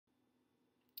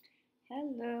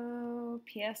Hello,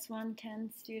 PS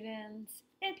 110 students.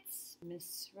 It's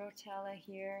Miss Rotella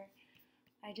here.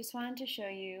 I just wanted to show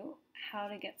you how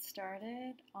to get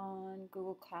started on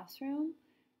Google Classroom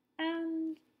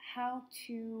and how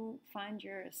to find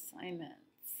your assignments.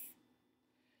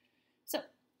 So,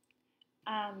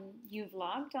 you've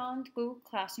logged on to Google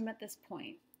Classroom at this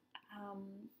point.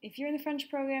 If you're in the French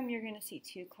program, you're going to see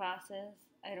two classes.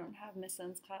 I don't have Miss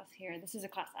Lynn's class here. This is a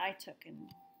class I took in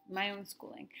my own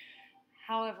schooling.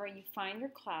 However, you find your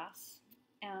class,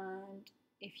 and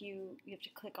if you have to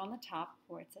click on the top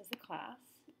where it says the class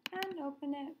and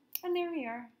open it, and there we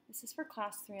are. This is for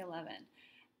class 311.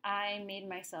 I made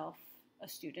myself a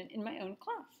student in my own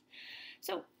class.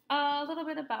 So a little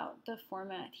bit about the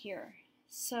format here.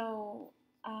 So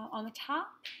on the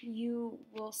top, you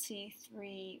will see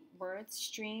three words: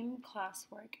 stream,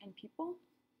 classwork, and people.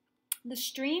 The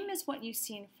stream is what you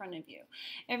see in front of you.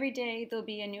 Every day there'll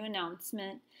be a new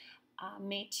announcement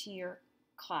made to your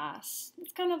class.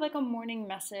 It's kind of like a morning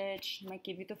message. It might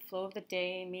give you the flow of the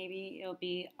day. Maybe it'll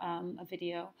be a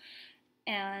video.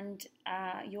 And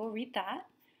you'll read that.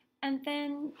 And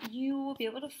then you will be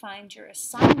able to find your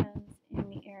assignments in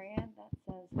the area that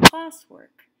says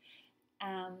classwork.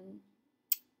 I'll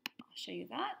show you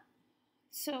that.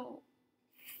 So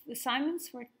the assignments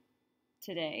for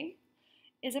today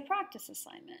is a practice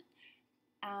assignment.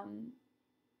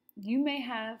 You may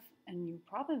have, and you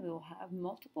probably will have,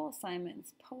 multiple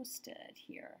assignments posted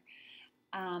here.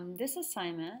 This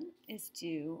assignment is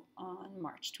due on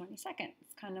March 22nd.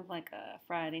 It's kind of like a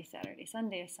Friday, Saturday,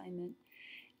 Sunday assignment.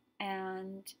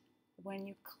 And when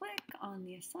you click on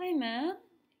the assignment,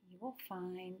 you will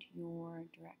find your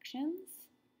directions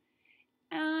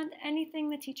and anything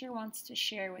the teacher wants to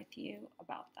share with you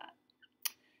about that.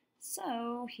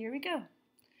 So here we go.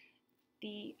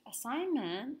 The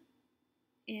assignment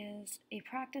is a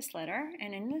practice letter,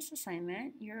 and in this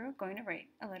assignment you're going to write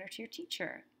a letter to your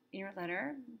teacher. In your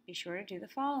letter, be sure to do the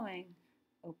following.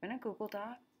 Open a Google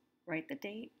Doc, write the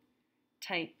date,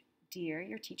 type "Dear,"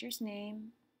 your teacher's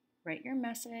name, write your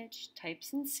message, type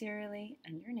 "Sincerely"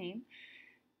 and your name,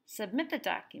 submit the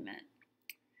document.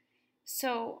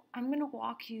 So I'm going to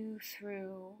walk you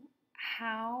through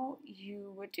how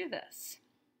you would do this.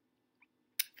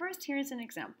 First, here's an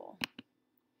example.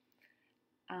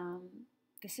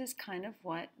 This is kind of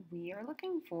what we are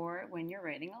looking for when you're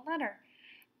writing a letter.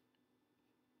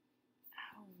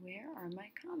 Where are my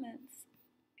comments?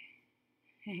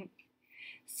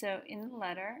 So in the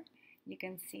letter, you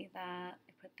can see that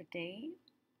I put the date,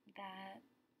 that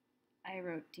I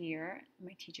wrote "Dear,"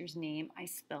 my teacher's name. I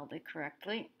spelled it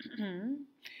correctly.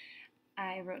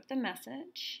 I wrote the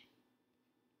message.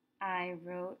 I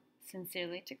wrote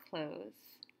 "Sincerely" to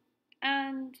close.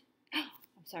 And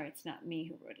I'm sorry, it's not me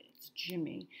who wrote it, it's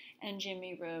Jimmy. And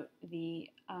Jimmy wrote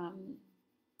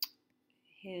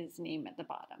his name at the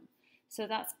bottom. So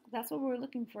that's what we're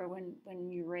looking for when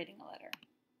you're writing a letter.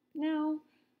 Now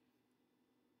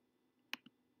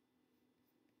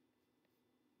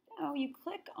you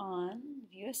click on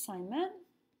View Assignment,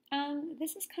 and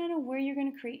this is kind of where you're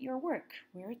going to create your work,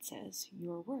 where it says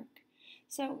Your Work.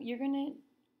 So you're going to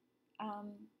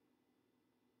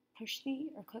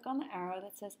click on the arrow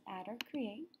that says Add or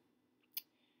Create.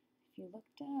 If you look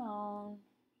down,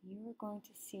 you are going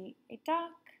to see a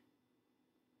doc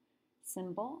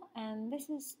symbol, and this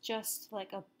is just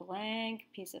like a blank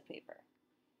piece of paper.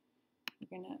 You're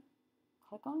going to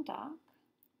click on Doc.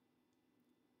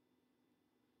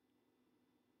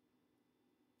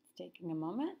 It's taking a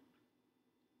moment.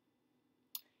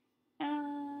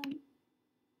 And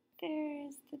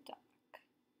there's the doc.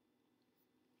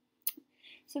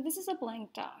 So this is a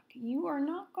blank doc. You're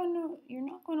not going to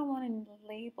want to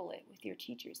label it with your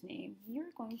teacher's name.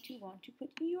 You're going to want to put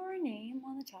your name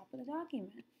on the top of the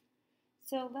document.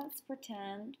 So let's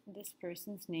pretend this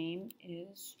person's name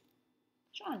is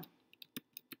Sean.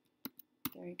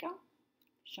 There you go.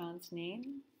 Sean's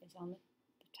name is on the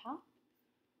top.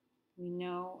 We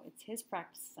know it's his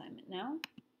practice assignment now.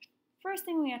 First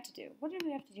thing we have to do, what did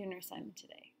we have to do in our assignment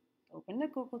today? Open the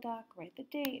Google Doc, write the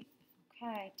date.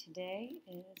 Okay, today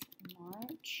is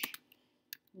March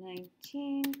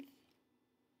 19th,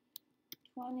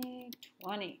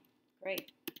 2020.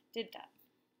 Great, did that.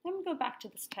 Then we go back to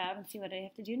this tab and see what I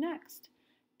have to do next.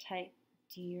 Type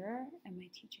 "Dear" and my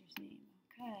teacher's name.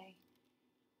 Okay.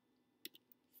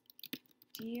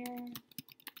 Dear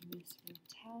Miss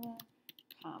Rotella,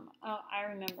 comma. Oh, I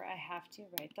remember I have to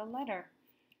write the letter.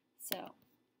 So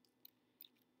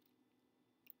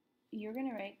you're going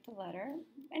to write the letter.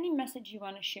 Any message you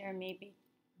want to share, maybe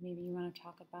you want to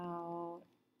talk about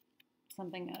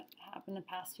something that happened the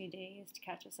past few days to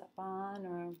catch us up on,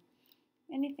 or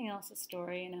anything else, a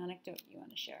story, an anecdote you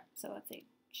want to share. So let's say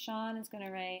Sean is going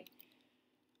to write,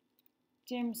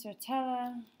 Dear Ms.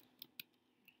 Rotella,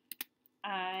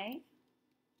 I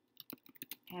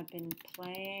have been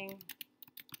playing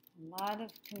a lot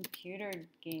of computer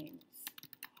games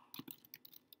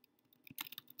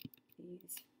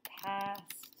these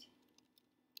past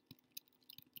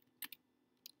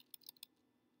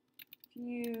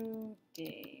few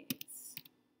days.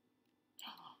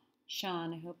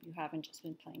 Sean, I hope you haven't just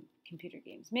been playing computer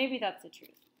games. Maybe that's the truth.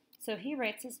 So he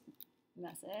writes his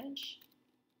message.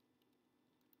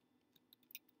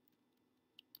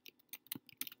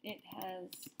 It has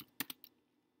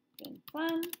been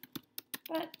fun,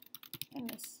 but I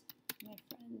miss my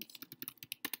friends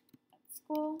at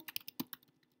school.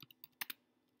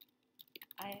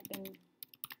 I have been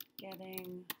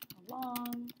getting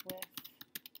along with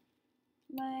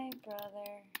my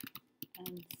brother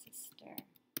and sister.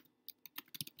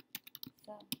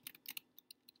 So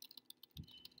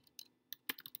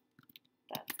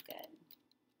that's good.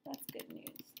 That's good news.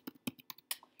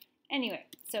 Anyway,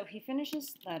 so he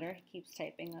finishes the letter, he keeps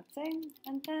typing, let's say,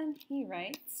 and then he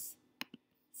writes,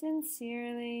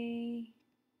 sincerely,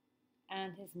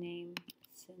 and his name,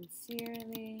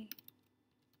 sincerely,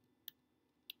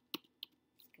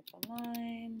 skip a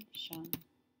line, Sean.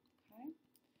 Okay,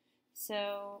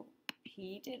 so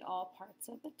he did all parts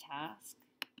of the task,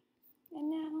 and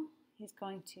now he's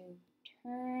going to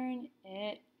turn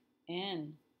it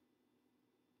in.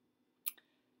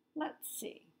 Let's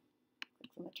see.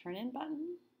 Click on the turn in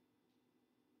button.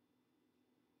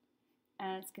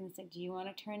 And it's going to say, do you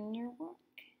want to turn in your work?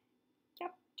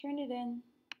 Yep, turn it in.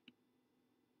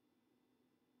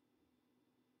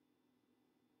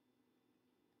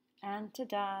 And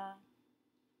ta-da!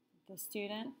 The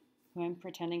student, who I'm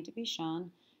pretending to be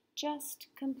Sean, just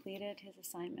completed his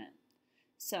assignment.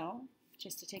 So,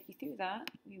 just to take you through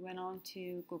that, we went on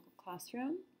to Google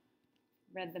Classroom,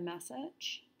 read the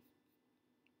message,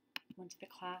 went to the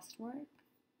classwork,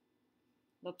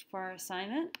 looked for our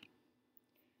assignment,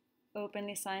 opened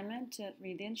the assignment to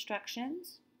read the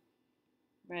instructions,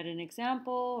 read an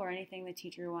example or anything the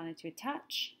teacher wanted to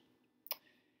attach,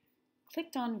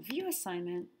 clicked on View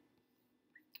Assignment,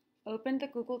 opened the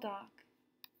Google Doc,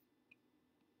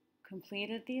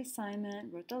 completed the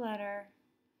assignment, wrote the letter,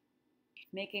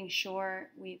 making sure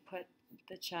we put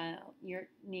your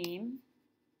name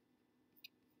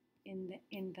in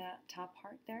the top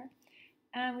part there,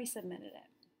 and we submitted it.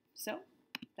 So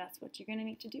that's what you're going to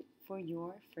need to do for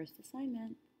your first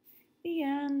assignment. The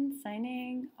end.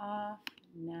 Signing off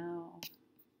now.